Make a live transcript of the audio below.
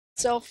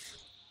Self.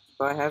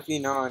 But I have you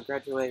know, I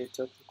graduated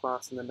to a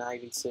class in the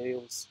Navy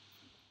SEALs.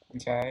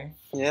 Okay.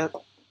 Yep.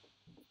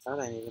 I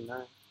don't even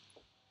know.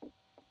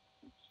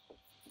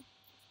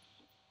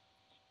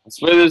 I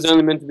swear there's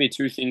only meant to be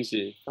 2 things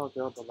here. Oh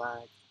god, the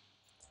lag.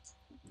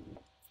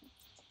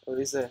 What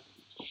is it?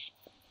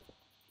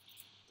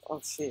 Oh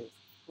shit.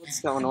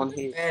 What's going on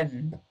here?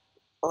 Ben,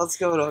 What's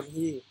going on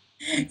here?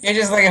 you're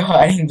just like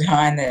hiding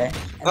behind there.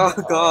 Oh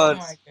god.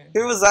 my God.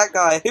 Who was that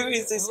guy? Who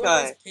is this Who are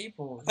guy? those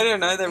people? I don't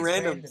know, they're These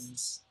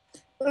randoms.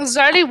 There's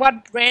only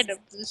one random.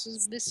 This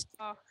is Mr.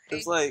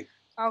 It's like,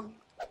 Um,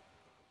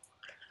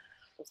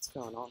 what's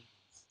going on?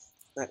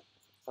 That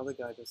other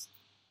guy just...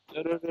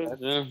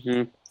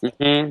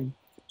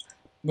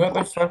 What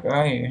the fuck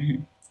are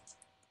you?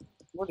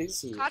 What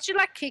is he? can't you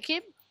like kick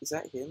him? Is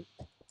that him?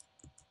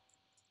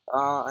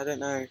 I don't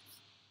know.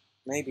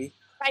 Maybe.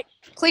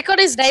 Click on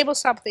his name or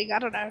something. I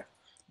don't know.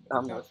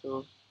 I'm not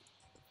sure.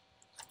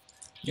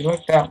 You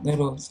like that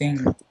little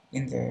thing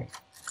in there.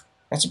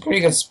 That's a pretty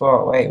good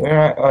spot. Wait, where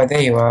are... Oh,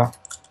 there you are.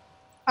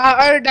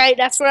 Oh, Nate,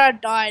 that's where I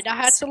died. I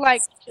had to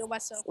like kill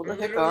myself. What the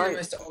heck Literally are the you?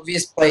 most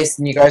obvious place,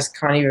 and you guys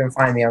can't even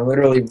find me. I'm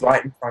literally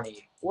right in front of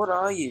you. What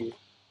are you?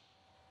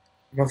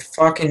 I'm a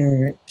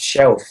fucking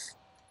shelf.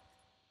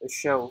 A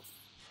shelf.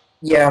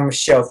 Yeah, I'm a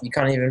shelf. You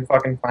can't even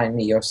fucking find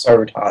me. You're so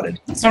retarded.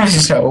 It's not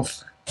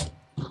yourself.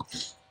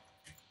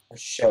 A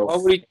shelf. Why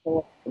would he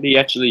tell what he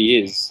actually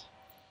is?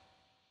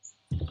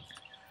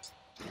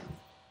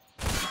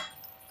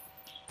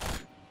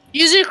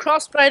 Use your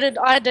crossbow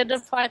to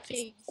identify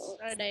things. Oh,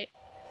 Nate.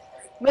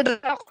 With a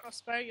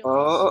crossbow, you'll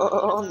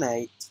Oh,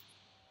 Nate.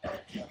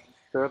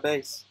 For a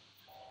base.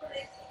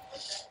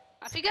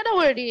 I think I know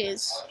where it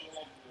is.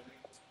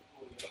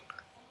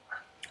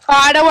 Oh,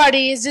 I know what it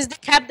is. It's the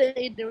cabinet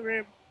in the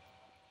room.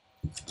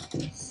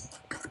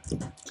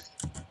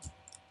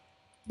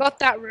 Not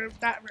that room,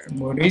 that room.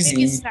 What I is think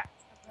he? it's that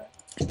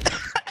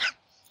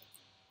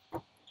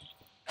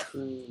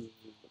Hmm.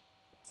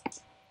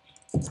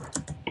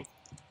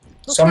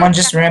 Someone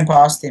just ran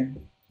past him.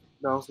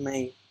 That was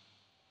me.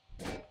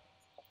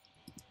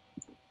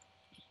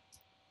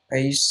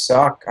 Hey, you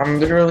suck. I'm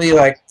literally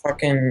like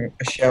fucking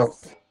a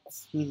shelf.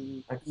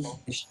 Like,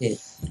 holy shit.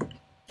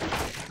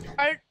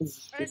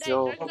 Good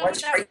job. don't Why'd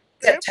you that break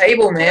that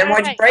table, man?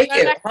 Why'd you break Go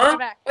it? back, Huh? go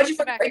back, Why'd you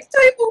go fucking back. break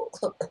the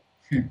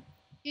table?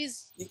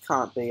 He's You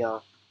can't be a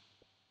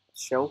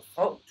shelf.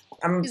 Oh,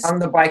 I'm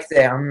the bike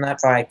there. I'm that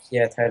bike.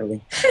 Yeah,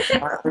 totally.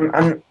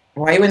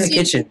 Why are you in the See-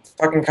 kitchen?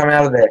 Fucking come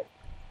out of there.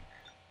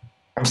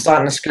 I'm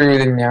starting to screw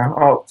with him now.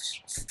 Oh,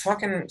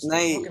 fucking stop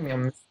Nate. looking at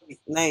me.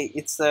 Nate,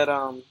 it's that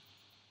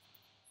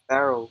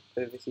barrel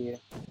over here.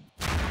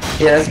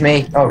 Yeah, that's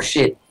me. Oh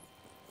shit.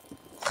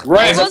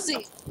 Right. was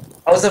he?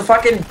 I was a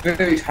fucking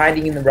boot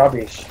hiding in the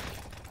rubbish.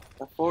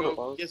 I thought it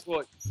Well, was. guess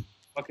what?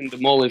 Fucking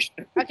demolished.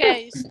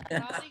 Okay, so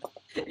starting.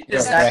 You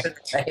just Yeah. happened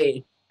to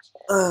say.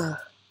 Ugh.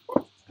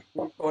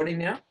 Recording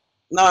now?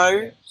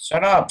 No.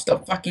 Shut up.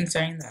 Stop fucking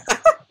saying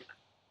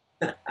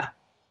that.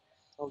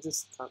 I'll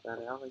just cut that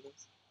out, I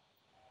guess.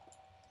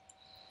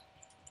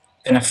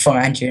 Gonna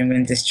find you and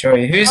gonna destroy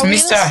you. Who's Oh,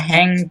 Mr. yes.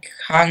 Hang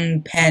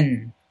Hung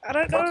Pen? I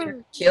don't Fucking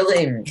know. kill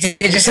him. Is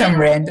it just some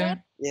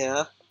random?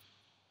 Yeah.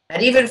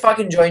 I'd even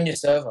fucking join your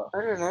server.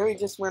 I don't know, he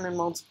just went in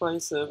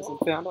multiplayer servers and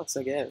found us,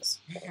 I guess.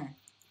 I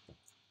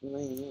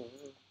mean, yeah.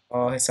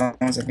 Oh,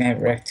 someone's gonna get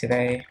wrecked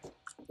today.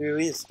 Who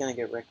is gonna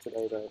get wrecked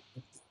today, though?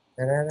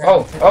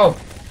 Oh.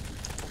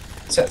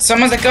 So,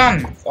 someone's a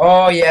gun.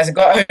 Oh, yes, I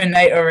got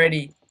OhhNate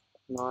already.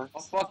 Nice.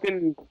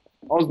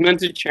 I was meant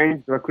to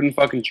change, but I couldn't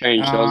fucking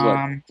change. So I was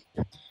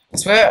like, I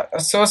swear I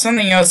saw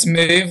something else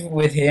move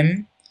with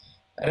him.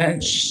 I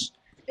don't.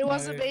 It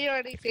wasn't No. me or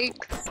anything.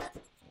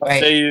 Wait.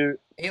 say you.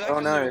 are you like Oh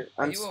a no, little-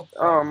 are I'm. you a-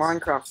 Oh,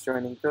 Minecraft's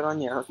joining. Good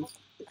on you.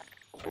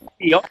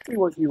 He asked me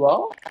what you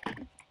are.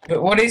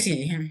 But what is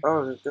he?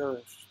 Oh gosh.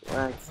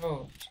 Right.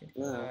 Oh, shit.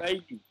 Yeah.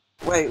 Baby.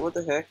 Wait, what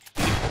the heck?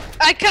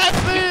 I can't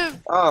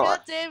move. Oh,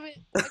 God damn it!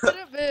 I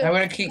couldn't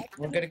move.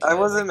 We're gonna I kill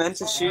wasn't him. meant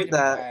to Oh, shoot my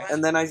that, God.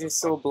 and then I just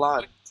saw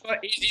blood.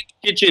 He's in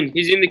the kitchen.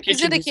 He's in the kitchen.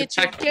 He's in the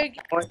kitchen. attacking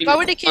Go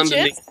in the kitchen.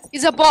 underneath.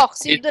 He's a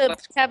box in It's the like-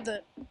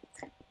 cabinet.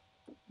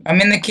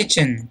 I'm in the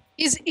kitchen.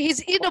 He's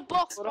in a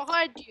box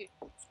behind you.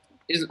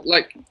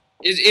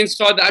 Is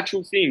inside the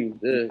actual thing,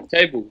 the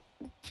table.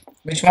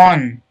 Which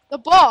one? The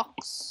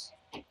box.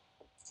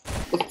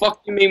 The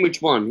fuck do you mean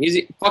which one? Is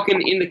it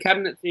fucking in the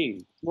cabinet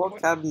thing?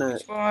 What cabinet?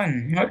 Which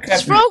one? What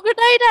Just cabinet? throw a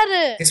grenade at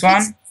it. This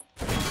one?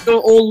 They're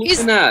all He's-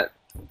 looking at.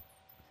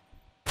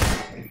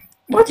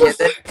 What the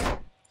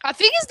fuck? I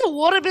think it's the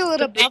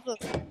watermelon above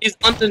him. He's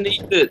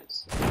underneath it.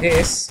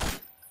 This?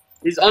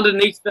 He's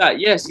underneath that.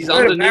 Yes, he's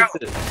What underneath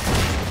about-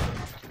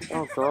 it.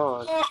 Oh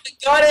god. Oh, I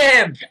got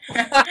him!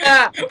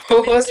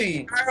 What was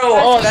he?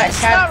 Oh, Oh, that Just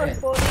start cabinet.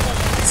 recording on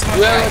it. This one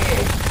Well- right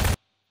here.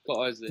 Got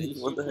Isaac.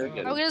 What the heck?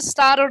 I'm gonna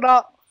start or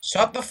not.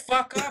 Shut the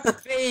fuck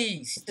up,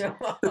 beast!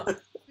 I'll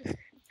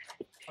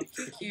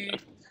kick you.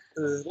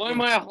 Why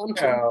am I a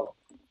hunter?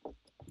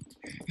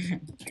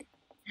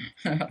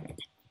 Oh,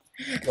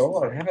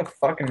 God, have a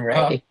fucking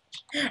rage.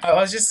 I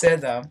was just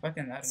said that. I'm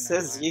fucking. I don't know.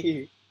 Says why.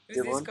 you.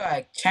 Who's this Dylan.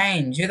 guy?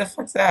 Change. Who the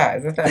fuck's that?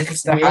 Is that the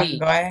It's Mr. Hug me.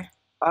 guy?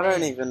 I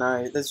don't even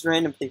know. There's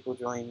random people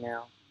joining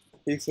now.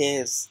 Who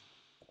cares?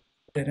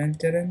 Dun, dun,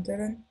 dun,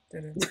 dun,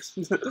 dun,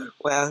 dun.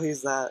 Wow,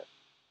 who's that?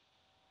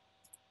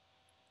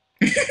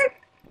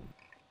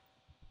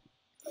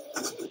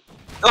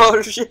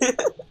 Oh shit!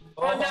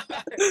 Oh, no.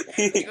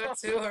 You got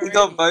two He already.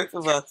 got both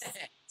of us.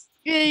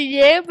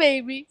 Yeah,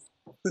 baby.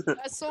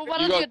 I saw one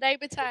You of got- your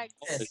neighbor tags.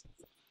 Yes.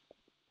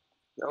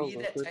 That Were was you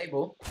that awkward.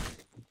 table?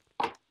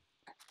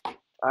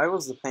 I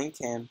was the paint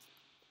can.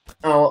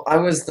 Oh, I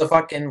was the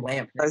fucking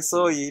lamp. I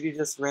saw you. You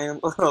just ran.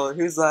 Oh,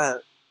 who's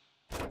that?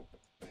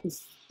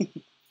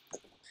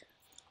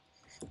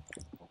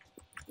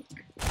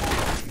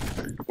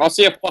 I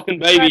see a fucking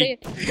baby. Ready?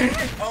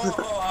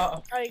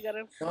 Oh, Oh, you got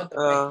him. Not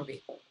the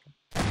baby.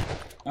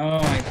 oh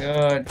my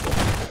god.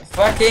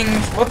 Fucking,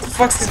 what the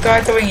fuck's this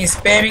guy doing? He's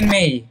spamming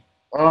me.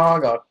 Oh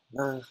god.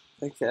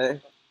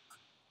 Okay.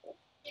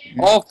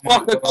 Oh my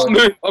fuck! I God. can't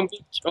move. I'm.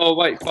 Oh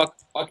wait, fuck.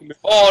 Fucking move.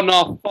 Oh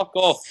no! Fuck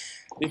off.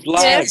 It's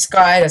lag. This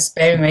guy that's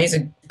spamming me, he's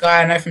a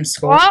guy I know from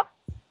school. What?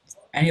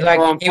 And he like,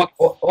 Oh, fuck.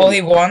 all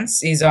he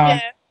wants is, Yeah.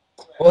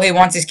 all he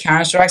wants is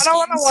Counter-Strike I skins. don't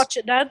want to watch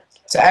it, Dad.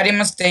 So add him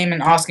on Steam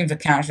and ask him for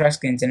Counter-Strike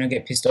skins and he'll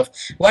get pissed off.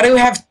 Why do we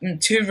have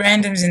two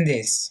randoms in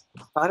this?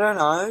 I don't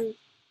know.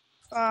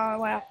 Oh,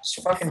 wow. It's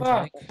fucking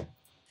Fuck.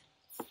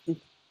 funny.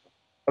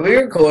 Are we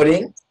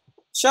recording?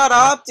 Shut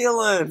up,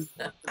 Dylan.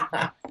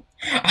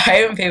 I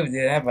hate when people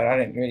do that, but I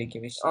don't really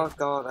give a shit. Oh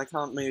god, I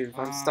can't move.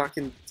 I'm stuck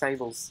in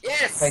tables.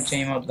 Yes! Play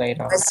GMOD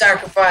later. I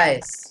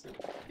sacrifice.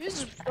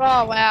 Who's...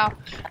 Oh, wow.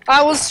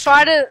 I was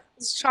trying to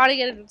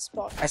get it in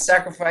spot. I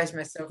sacrifice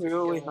myself. Who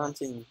are we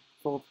hunting?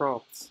 4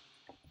 props.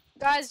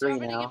 Guys, do you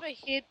want Three me to now. give a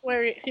hint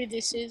who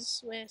this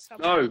is? Where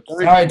someone...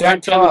 No. No,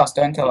 don't tell us,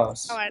 don't tell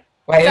us. Alright.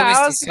 Wait, Yeah, I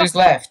who is was this? Who's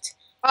left?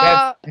 We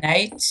have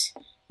Nate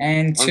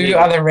and two Okay.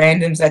 other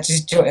randoms that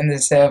just joined the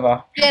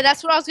server. Yeah,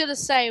 that's what I was going to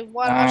say. I'll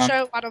Uh.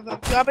 show one of them.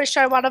 Do you want me to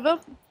show one of them?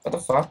 What the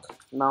fuck?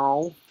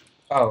 No.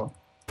 Oh,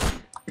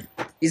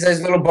 These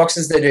those little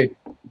boxes they do.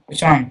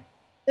 which one?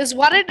 There's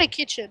one in the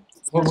kitchen.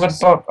 What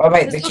fuck? Oh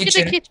wait, the Just look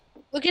kitchen. in the kitchen.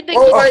 Look in the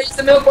Oh, kitchen. he's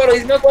the milk bottle.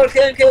 He's the milk bottle.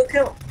 Kill him, kill him,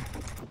 kill him.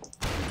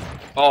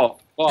 Oh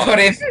fuck. Got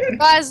him.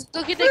 Guys,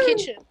 look in the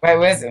kitchen. Wait,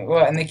 where's it?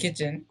 What, in the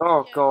kitchen?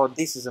 Oh god,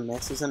 this is a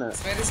mess, isn't I it?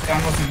 swear this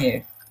gun wasn't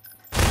here.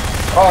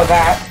 Oh,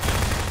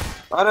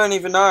 that. I don't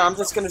even know. I'm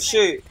just gonna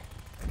shoot.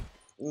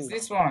 It's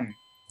this one.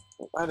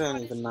 I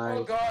don't even Oh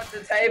know. god, the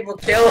table.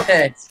 Kill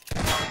it.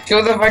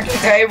 Kill the fucking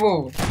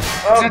table.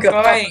 Oh It's not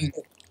god. dying.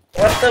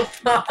 What the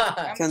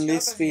fuck? Can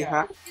this be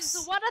hacked? It's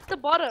the one at the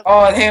bottom.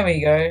 Oh, there we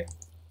go.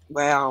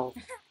 Wow.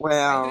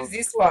 Wow. Who's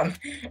this one?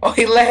 Oh,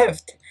 he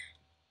left.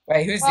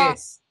 Wait, who's Oh.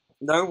 this?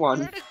 No You're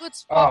one. in a good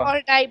spot,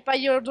 Oh. Nate, but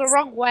you're the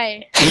wrong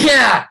way.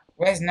 Yeah.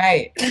 Where's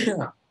Nate?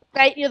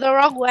 Nate, you're the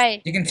wrong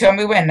way. You can tell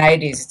me where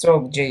Nate is. It's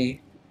all G.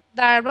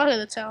 No, I'm not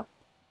gonna tell.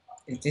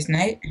 Is this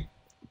Nate?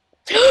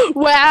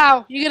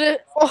 Wow, you're gonna.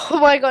 Oh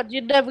my god,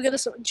 you're never gonna.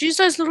 Use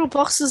those little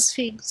boxes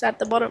things at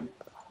the bottom.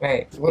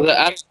 Wait. Well,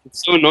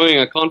 it's so annoying.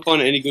 I can't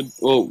find any good.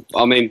 Well,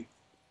 I mean,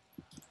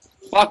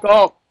 fuck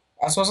off.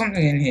 I saw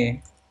something in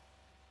here.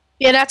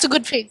 Yeah, that's a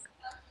good thing.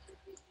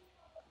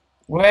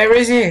 Where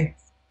is he?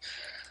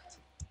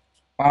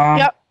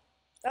 Yep.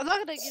 I'm not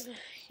gonna give a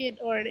hint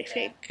or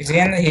anything. Is he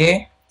in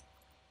here?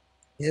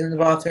 He's in the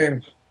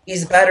bathroom.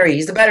 He's the battery.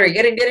 He's the battery.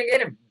 Get him, get him,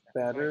 get him.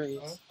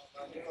 Batteries.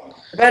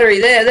 The battery.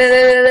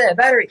 There.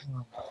 Battery.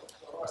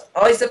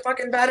 Oh, he's the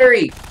fucking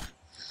battery.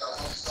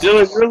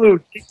 Dylan, you're a little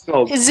dick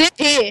dog. Is it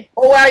here?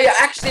 Oh wow, you're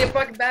actually a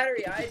fucking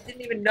battery. I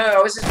didn't even know.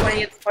 I was just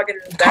pointing at the fucking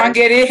Can't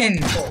battery. get in.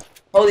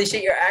 Holy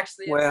shit, you're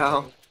actually a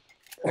Wow.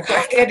 I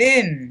can't get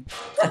in.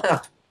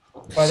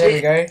 Oh, there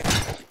we go.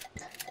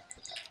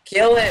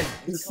 Kill him.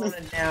 He's on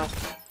it now.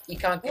 He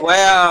can't get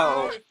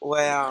Wow.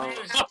 Wow.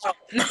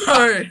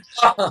 No.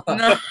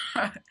 No.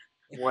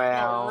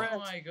 Wow. Oh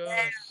my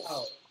god.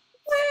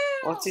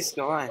 What's this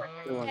guy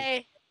doing?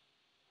 Hey.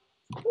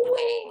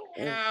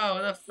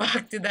 How the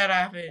fuck did that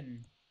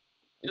happen?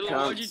 Dylan,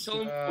 why'd you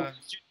tell him?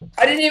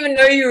 I didn't even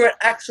know you were an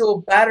actual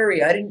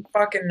battery. I didn't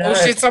fucking know. Oh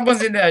shit,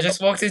 someone's in there. I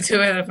just walked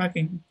into it. The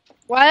fucking.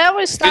 Why are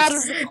we started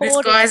This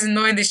recording? guy's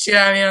annoying the shit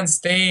out of me on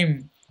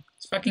Steam.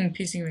 It's fucking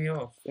pissing me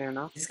off. Fair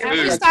enough. This Have gonna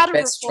you be like the started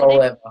best recording?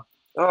 troll ever.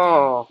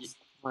 Oh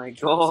my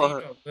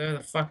god. Where the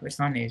fuck this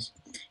one is?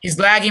 He's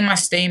lagging my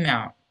Steam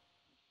out.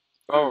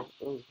 Oh.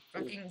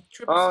 Fucking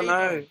triple Oh C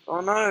no. dog. Oh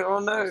no. Oh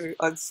no.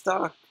 I'm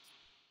stuck.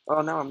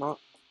 Oh no, I'm not.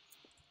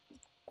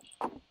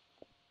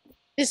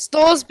 This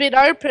door's been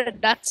open.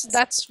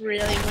 That's really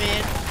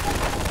weird.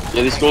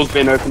 Yeah, this door's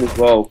been open as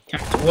well.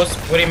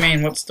 What do you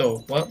mean? What store?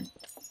 What?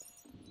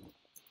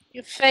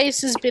 Your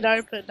face has been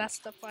open. That's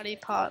the funny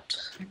part.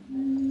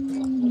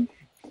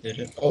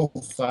 Oh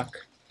fuck.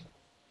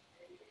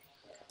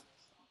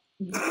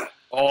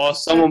 Oh,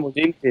 someone was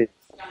in here.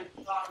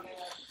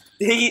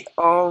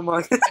 Oh my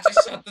I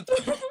just shut the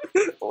door.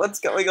 What's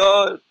going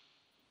on?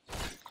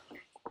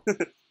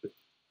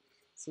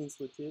 Seems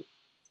legit.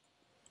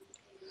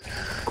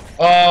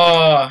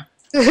 Oh,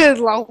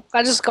 Lol,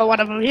 I just got one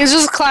of them. He's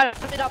just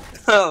climbing up.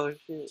 Oh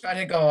shit. Try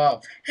to go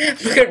up.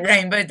 Look at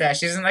Rainbow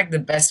Dash. Isn't like the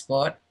best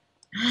spot?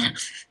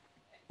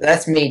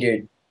 That's me,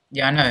 dude.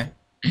 Yeah, I know.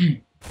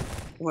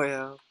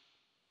 Wow.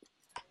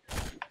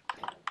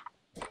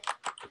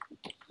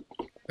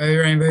 Go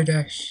Rainbow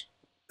Dash.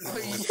 Oh,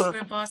 you just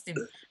went past him.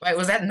 Wait,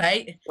 was that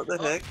Nate? What the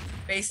heck?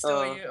 Face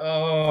saw you.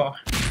 Oh.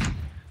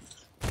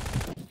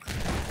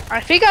 I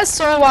think I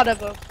saw one of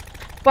them,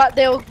 but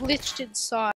they were glitched inside.